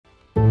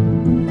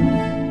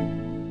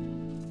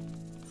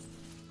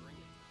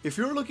If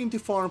you're looking to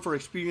farm for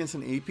experience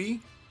and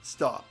AP,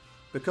 stop,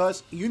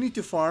 because you need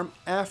to farm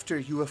after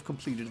you have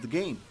completed the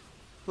game.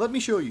 Let me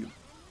show you.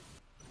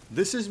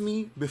 This is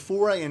me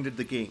before I ended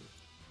the game.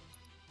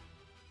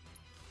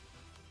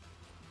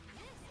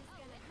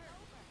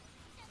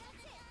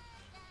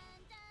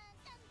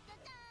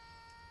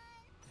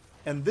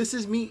 And this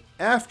is me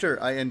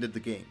after I ended the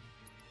game.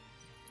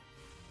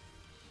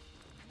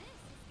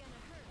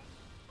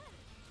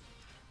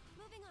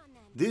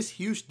 This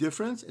huge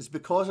difference is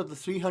because of the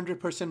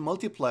 300%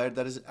 multiplier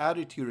that is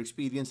added to your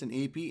experience in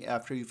AP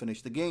after you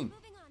finish the game.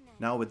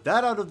 Now with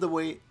that out of the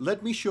way,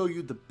 let me show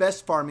you the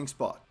best farming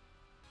spot.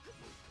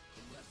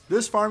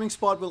 This farming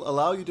spot will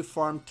allow you to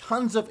farm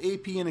tons of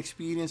AP and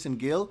experience in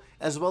Gil,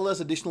 as well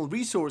as additional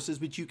resources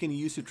which you can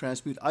use to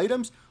transmute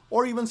items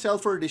or even sell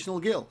for additional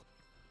Gil.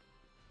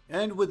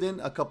 And within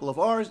a couple of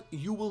hours,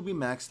 you will be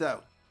maxed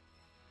out.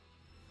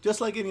 Just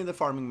like any other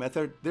farming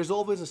method, there's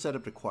always a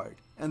setup required,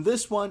 and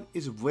this one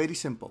is very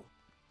simple.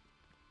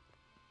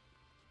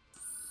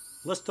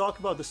 Let's talk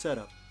about the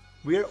setup.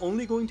 We are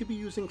only going to be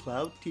using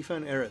Cloud, Tifa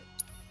and Aerith.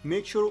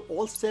 Make sure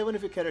all 7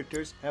 of your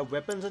characters have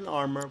weapons and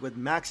armor with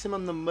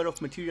maximum number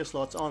of materia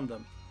slots on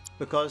them,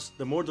 because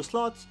the more the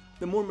slots,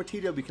 the more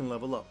materia we can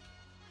level up.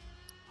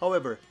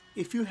 However,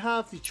 if you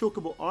have the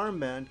Chocobo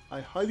Armband, I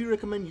highly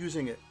recommend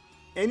using it.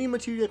 Any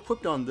materia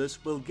equipped on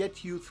this will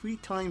get you 3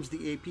 times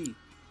the AP.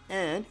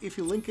 And if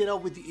you link it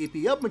up with the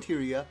AP Up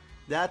Materia,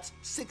 that's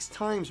 6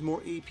 times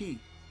more AP.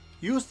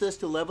 Use this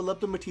to level up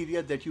the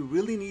materia that you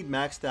really need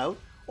maxed out,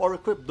 or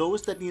equip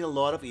those that need a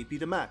lot of AP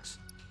to max.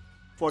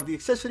 For the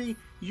accessory,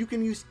 you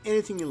can use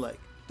anything you like,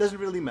 doesn't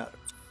really matter.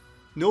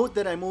 Note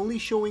that I'm only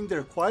showing the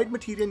required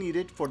materia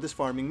needed for this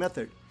farming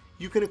method.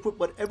 You can equip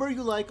whatever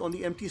you like on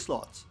the empty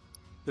slots.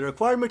 The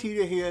required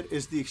materia here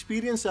is the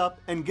Experience Up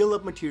and Gil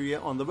Up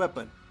Materia on the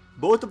weapon.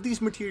 Both of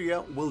these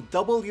materia will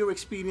double your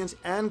experience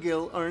and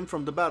Gil earned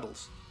from the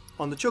battles.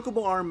 On the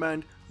Chocobo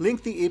Armband,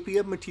 link the AP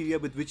Up Materia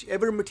with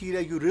whichever materia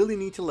you really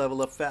need to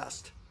level up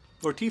fast.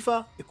 For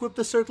Tifa, equip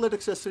the Circlet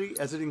accessory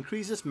as it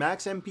increases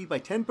max MP by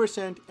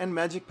 10% and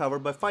magic power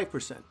by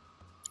 5%.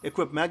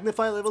 Equip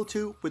Magnify level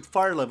 2 with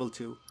Fire level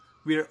 2.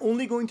 We are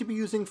only going to be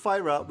using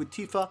Fyra with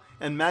Tifa,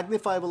 and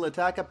Magnify will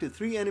attack up to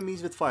 3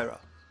 enemies with Fyra.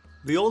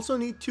 We also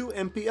need 2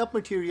 MP Up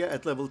Materia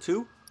at level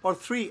 2 or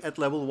 3 at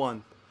level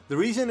 1. The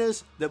reason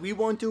is that we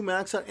want to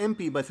max our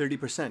MP by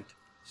 30%,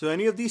 so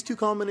any of these 2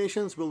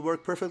 combinations will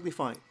work perfectly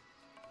fine.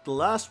 The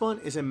last one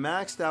is a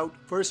maxed out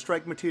First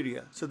Strike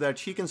Materia, so that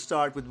she can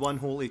start with 1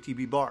 whole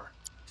ATB bar.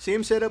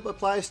 Same setup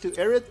applies to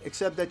Aerith,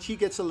 except that she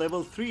gets a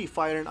level 3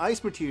 Fire and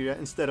Ice Materia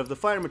instead of the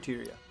Fire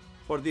Materia.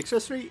 For the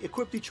accessory,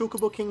 equip the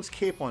Chocobo King's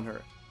Cape on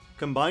her.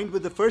 Combined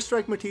with the First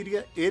Strike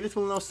Materia, Aerith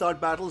will now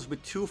start battles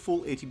with 2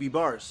 full ATB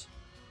bars.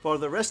 For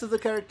the rest of the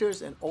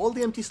characters and all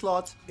the empty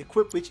slots,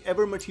 equip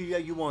whichever materia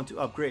you want to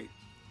upgrade.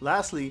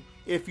 Lastly,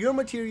 if your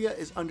materia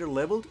is under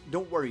leveled,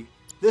 don't worry.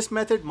 This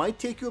method might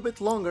take you a bit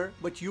longer,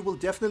 but you will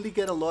definitely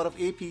get a lot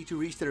of AP to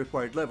reach the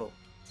required level.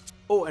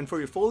 Oh, and for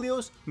your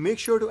folios, make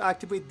sure to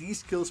activate these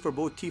skills for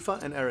both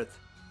Tifa and Aerith.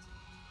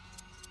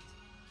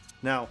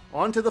 Now,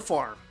 on to the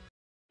farm.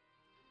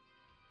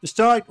 To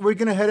start, we're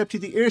going to head up to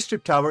the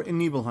airstrip tower in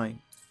Nibelheim.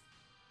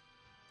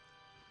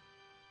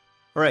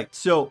 Alright,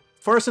 so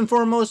first and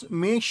foremost,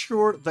 make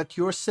sure that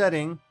your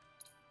setting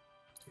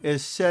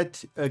is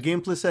set,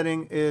 gameplay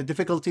setting,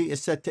 difficulty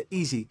is set to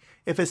easy.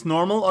 If it's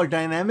normal or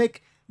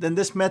dynamic, then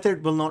this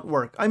method will not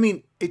work. I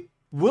mean, it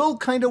will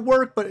kind of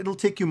work, but it'll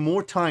take you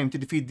more time to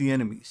defeat the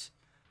enemies.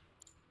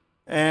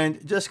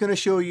 And just going to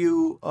show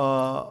you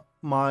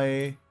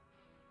my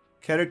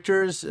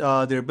characters,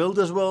 their build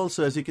as well.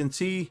 So as you can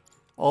see,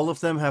 all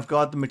of them have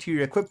got the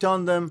materia equipped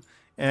on them.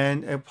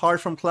 And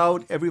apart from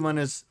Cloud, everyone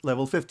is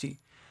level 50.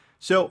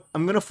 So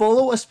I'm going to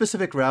follow a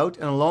specific route,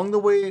 and along the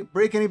way,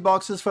 break any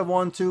boxes if I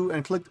want to,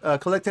 and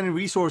collect any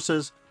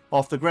resources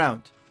off the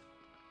ground.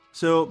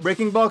 So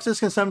breaking boxes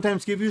can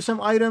sometimes give you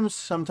some items,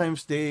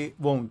 sometimes they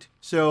won't.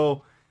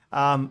 So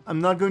I'm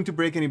not going to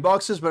break any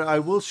boxes, but I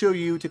will show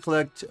you to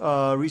collect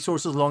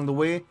resources along the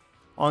way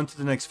on to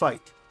the next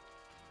fight.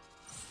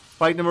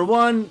 Fight number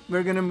 1,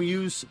 we're going to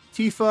use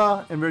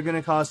Tifa, and we're going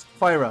to cast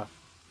Fyra.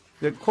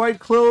 They're quite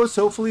close,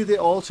 hopefully they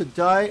all should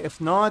die.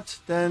 If not,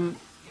 then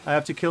I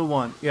have to kill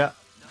one. Yeah.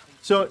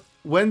 So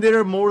when there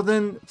are more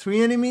than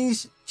 3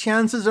 enemies,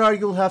 chances are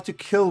you'll have to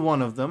kill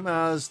one of them,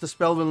 as the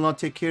spell will not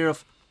take care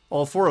of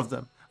all 4 of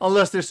them,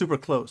 unless they're super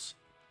close.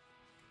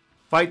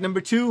 Fight number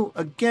 2,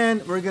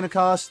 again, we're going to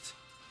cast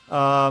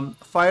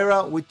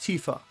Fyra with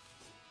Tifa.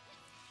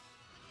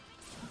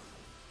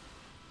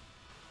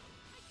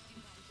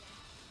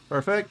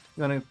 Perfect.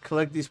 I'm going to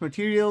collect these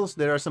materials.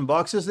 There are some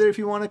boxes there if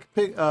you want to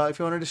pick, if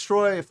you want to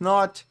destroy. If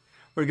not,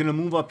 we're going to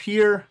move up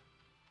here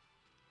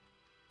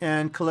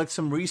and collect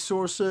some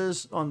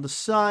resources on the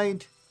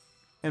side,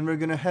 and we're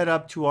going to head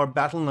up to our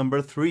battle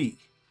number 3.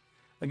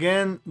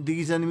 Again,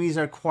 these enemies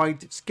are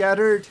quite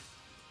scattered.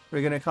 We're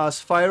going to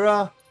cast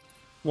Fyra.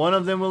 One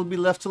of them will be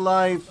left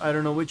alive. I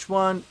don't know which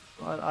one,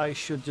 but I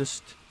should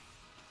just...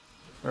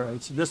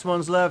 Alright, so this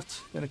one's left.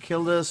 Gonna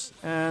kill this,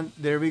 and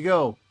there we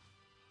go.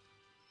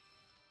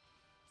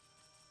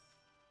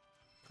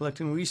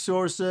 Collecting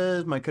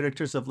resources. My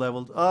characters have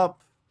leveled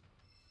up.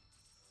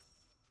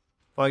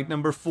 Fight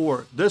number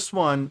 4. This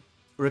one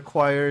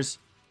requires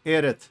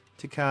Aerith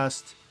to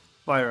cast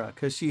Fyra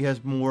because she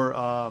has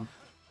more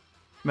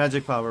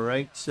magic power,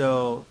 right?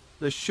 So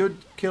this should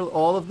kill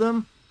all of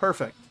them.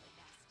 Perfect.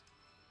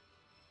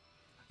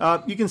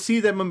 You can see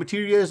that my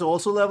materia is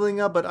also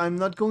leveling up, but I'm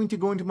not going to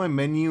go into my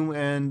menu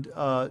and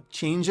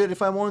change it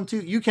if I want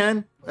to. You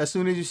can, as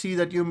soon as you see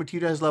that your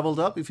materia has leveled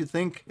up. If you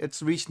think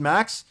it's reached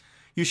max,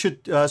 you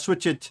should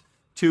switch it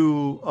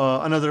to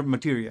another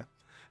materia.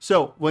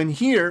 So when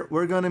here,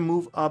 we're going to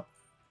move up,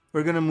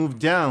 we're going to move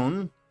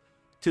down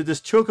to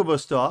this Chocobo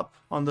stop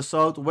on the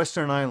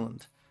southwestern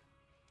island.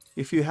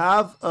 If you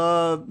have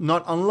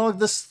not unlocked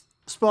this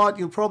spot,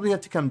 you'll probably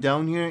have to come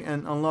down here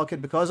and unlock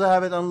it. Because I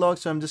have it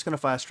unlocked, so I'm just going to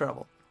fast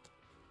travel.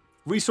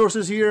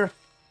 Resources here.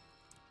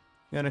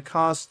 I'm going to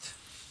cast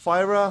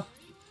Fyra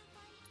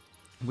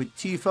with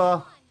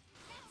Tifa.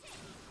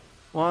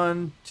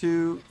 1,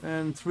 2,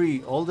 and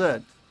 3. All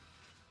dead.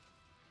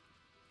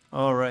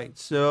 Alright,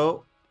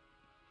 so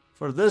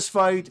for this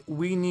fight,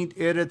 we need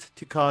Aerith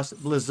to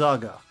cast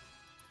Blizzaga.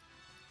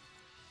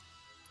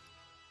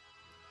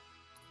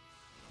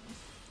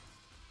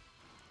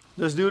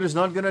 This dude is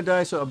not going to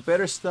die, so I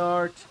better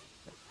start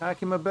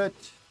attack him a bit.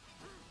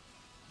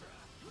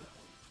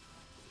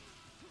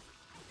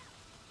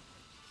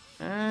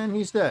 And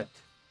he's dead.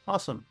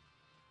 Awesome.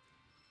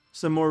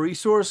 Some more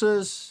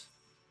resources.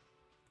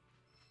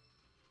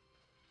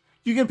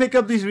 You can pick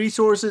up these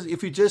resources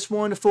if you just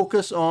want to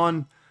focus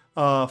on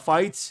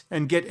fights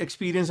and get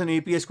experience and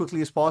AP as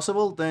quickly as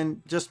possible.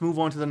 Then just move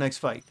on to the next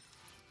fight.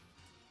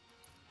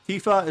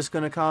 Tifa is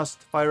going to cast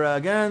Fyra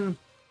again.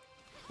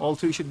 All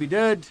 3 should be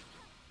dead.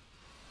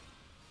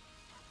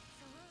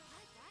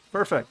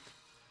 Perfect.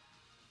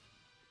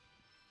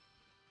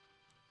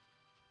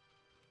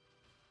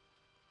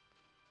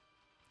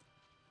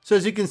 So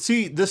as you can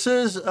see, this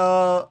is,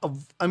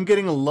 I'm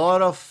getting a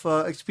lot of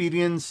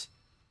experience,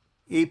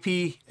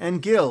 AP,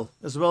 and Gil,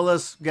 as well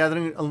as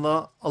gathering a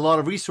lot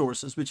of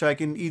resources, which I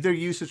can either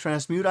use to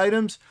transmute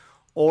items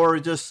or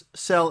just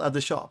sell at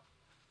the shop.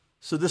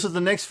 So this is the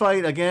next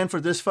fight. Again,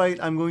 for this fight,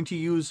 I'm going to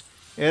use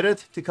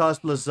Aerith to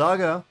cast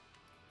Blizzaga,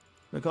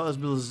 because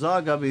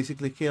Blizzaga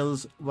basically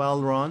kills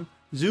Valron.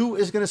 Zoo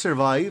is going to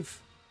survive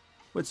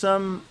with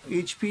some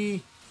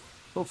HP,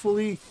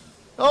 hopefully.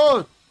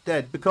 Oh,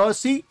 dead. Because,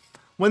 see,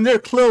 when they're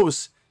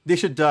close, they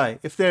should die.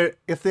 If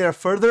they are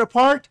further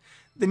apart,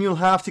 then you'll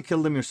have to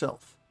kill them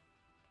yourself.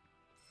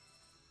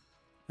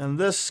 And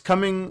this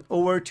coming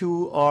over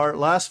to our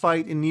last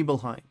fight in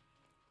Nibelheim.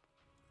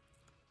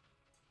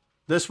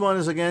 This one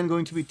is again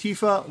going to be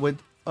Tifa with,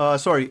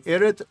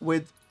 Aerith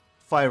with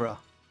Fyra.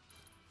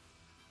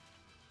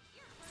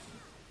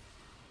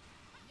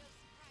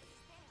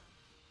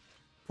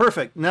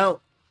 Perfect.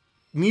 Now,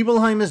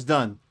 Nibelheim is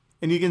done.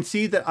 And you can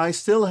see that I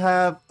still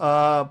have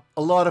a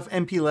lot of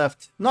MP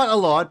left. Not a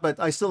lot, but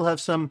I still have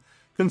some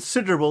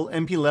considerable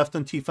MP left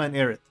on Tifa and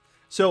Aerith.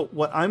 So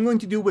what I'm going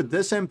to do with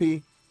this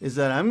MP is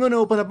that I'm going to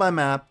open up my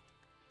map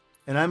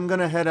and I'm going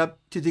to head up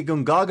to the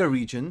Gongaga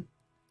region.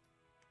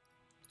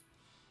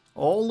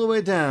 All the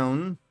way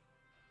down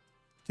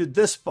to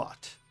this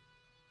spot.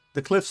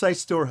 The Cliffside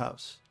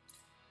Storehouse.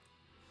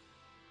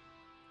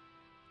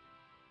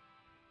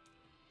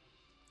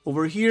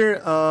 Over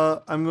here,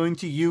 I'm going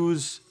to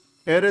use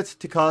Aerith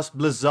to cast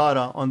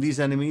Blizzara on these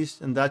enemies,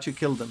 and that should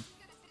kill them.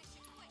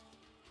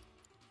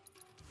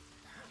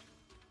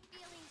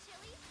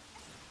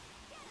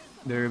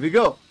 There we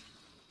go.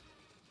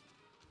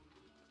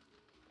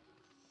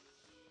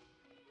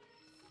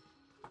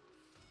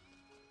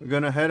 We're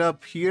gonna head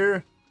up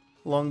here,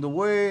 along the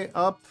way,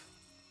 up.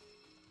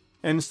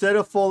 And instead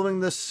of following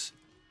this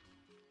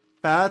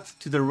path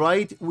to the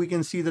right, we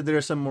can see that there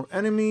are some more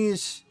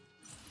enemies.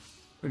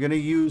 We're gonna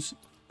use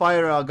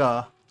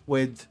Fyraga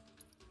with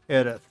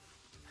Aerith.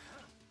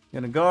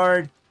 Gonna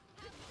guard.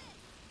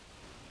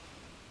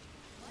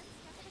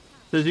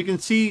 So as you can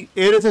see,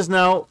 Aerith is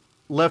now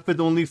left with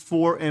only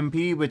 4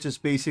 MP, which is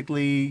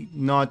basically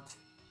not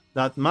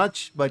that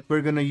much, but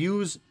we're gonna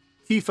use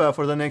Tifa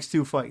for the next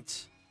 2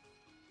 fights.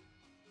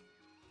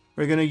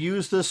 We're gonna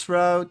use this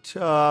route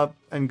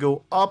and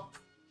go up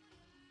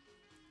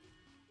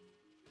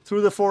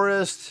through the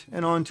forest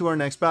and on to our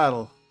next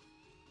battle.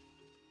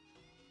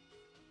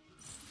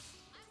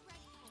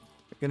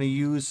 Gonna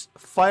use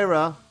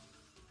Fyra.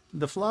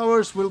 The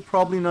flowers will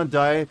probably not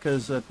die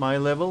because at my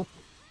level,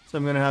 so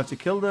I'm gonna have to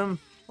kill them,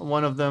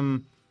 one of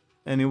them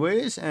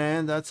anyways,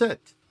 and that's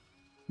it.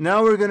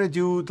 Now we're gonna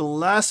do the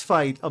last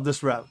fight of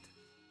this route.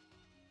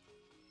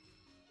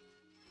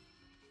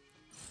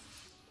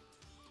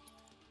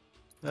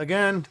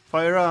 Again,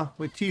 Fyra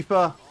with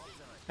Tifa,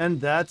 and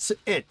that's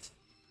it.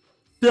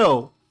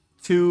 So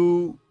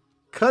to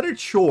cut it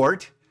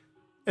short,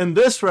 in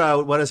this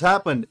route, what has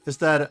happened is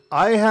that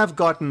I have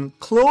gotten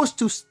close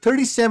to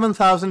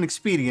 37,000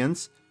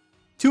 experience,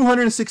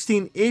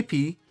 216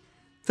 AP,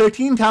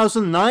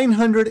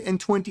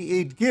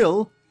 13,928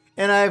 gil,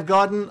 and I've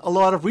gotten a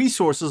lot of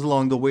resources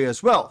along the way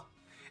as well.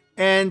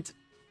 And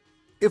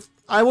if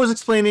I was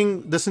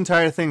explaining this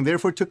entire thing,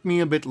 therefore it took me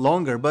a bit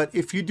longer. But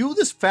if you do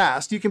this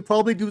fast, you can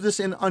probably do this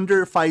in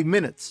under 5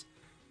 minutes.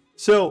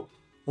 So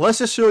let's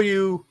just show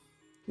you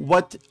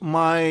what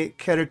my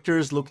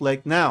characters look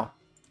like now.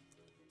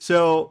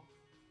 So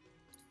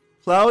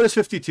Cloud is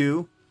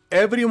 52.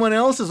 Everyone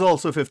else is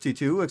also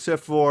 52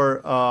 except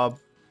for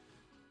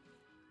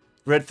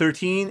Red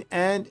 13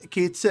 and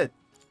Cait Sith.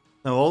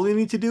 Now all you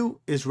need to do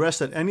is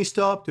rest at any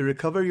stop to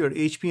recover your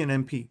HP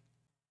and MP.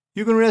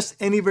 You can rest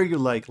anywhere you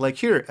like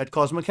here at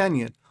Cosmo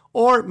Canyon,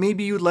 or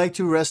maybe you'd like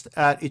to rest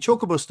at a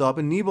Chocobo stop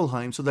in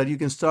Nibelheim so that you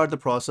can start the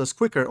process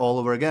quicker all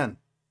over again.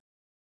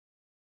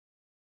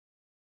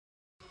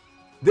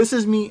 This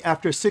is me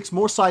after 6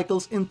 more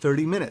cycles in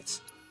 30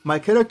 minutes. My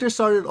character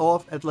started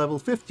off at level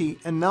 50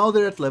 and now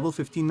they're at level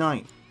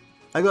 59.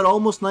 I got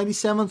almost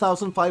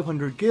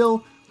 97,500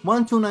 gil,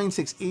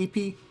 1296 AP,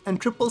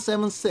 and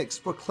 7776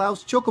 for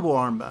Cloud's Chocobo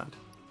Armband.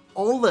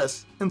 All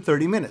this in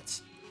 30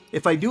 minutes.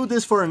 If I do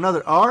this for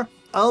another hour,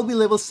 I'll be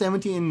level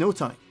 70 in no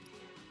time.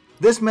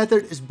 This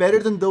method is better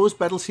than those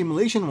battle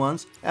simulation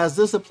ones, as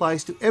this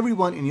applies to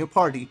everyone in your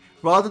party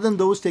rather than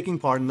those taking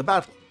part in the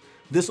battle.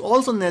 This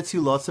also nets you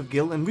lots of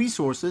gil and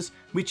resources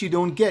which you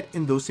don't get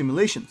in those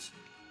simulations.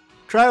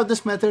 Try out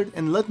this method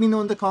and let me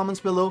know in the comments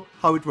below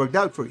how it worked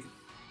out for you.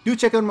 Do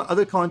check out my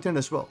other content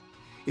as well.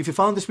 If you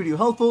found this video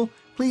helpful,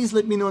 please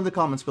let me know in the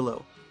comments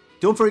below.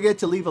 Don't forget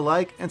to leave a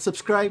like and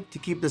subscribe to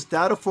keep this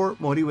Data 4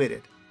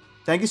 motivated.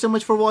 Thank you so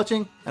much for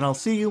watching, and I'll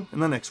see you in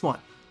the next one.